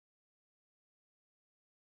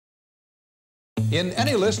In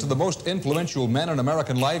any list of the most influential men in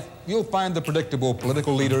American life, you'll find the predictable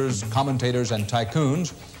political leaders, commentators, and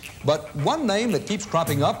tycoons. But one name that keeps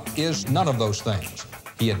cropping up is none of those things.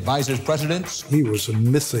 He advises presidents. He was a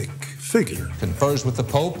mythic figure. Confers with the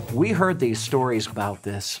Pope. We heard these stories about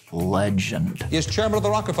this legend. Is chairman of the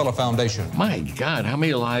Rockefeller Foundation. My God, how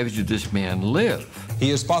many lives did this man live?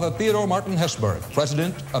 He is Father Theodore Martin Hesburgh,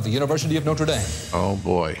 president of the University of Notre Dame. Oh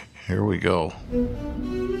boy, here we go.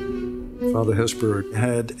 Father Hesburgh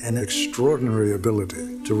had an extraordinary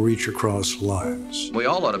ability to reach across lines. We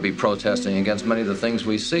all ought to be protesting against many of the things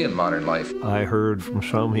we see in modern life. I heard from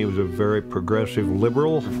some he was a very progressive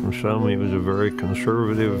liberal. From some he was a very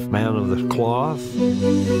conservative man of the cloth.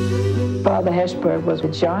 Father Hesburgh was a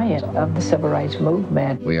giant of the civil rights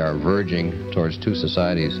movement. We are verging towards two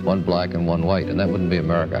societies, one black and one white, and that wouldn't be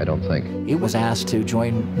America, I don't think. He was asked to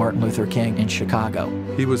join Martin Luther King in Chicago.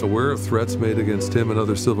 He was aware of threats made against him and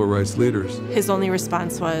other civil rights leaders. His only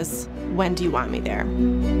response was, "When do you want me there?"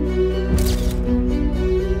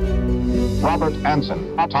 Robert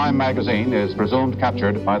Anson, Time magazine, is presumed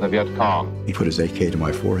captured by the Viet Cong. He put his AK to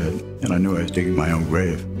my forehead, and I knew I was digging my own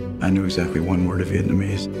grave. I knew exactly one word of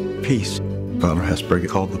Vietnamese: peace. Father Hesburgh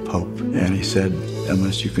called the Pope, and he said,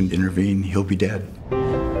 unless you can intervene, he'll be dead. You're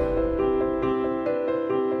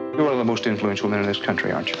one of the most influential men in this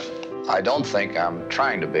country, aren't you? I don't think I'm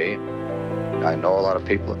trying to be. I know a lot of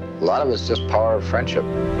people. A lot of it's just power of friendship.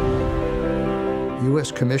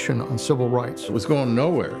 U.S. Commission on Civil Rights. It was going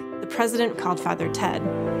nowhere. The president called Father Ted.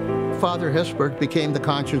 Father Hesburgh became the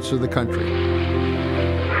conscience of the country.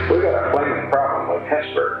 We've got a flaming problem with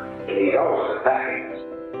Hesburgh. He's always attacking us.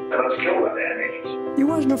 And let's kill the damn idiots. He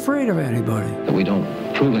wasn't afraid of anybody. We don't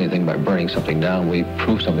prove anything by burning something down. We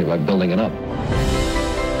prove something by building it up.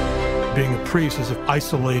 Being a priest is an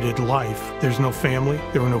isolated life. There's no family.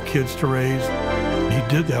 There were no kids to raise. He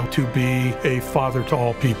did that to be a father to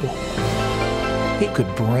all people. He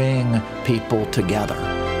could bring people together.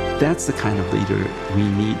 That's the kind of leader we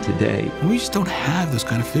need today. We just don't have those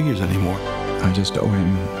kind of figures anymore. I just owe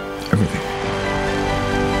him everything.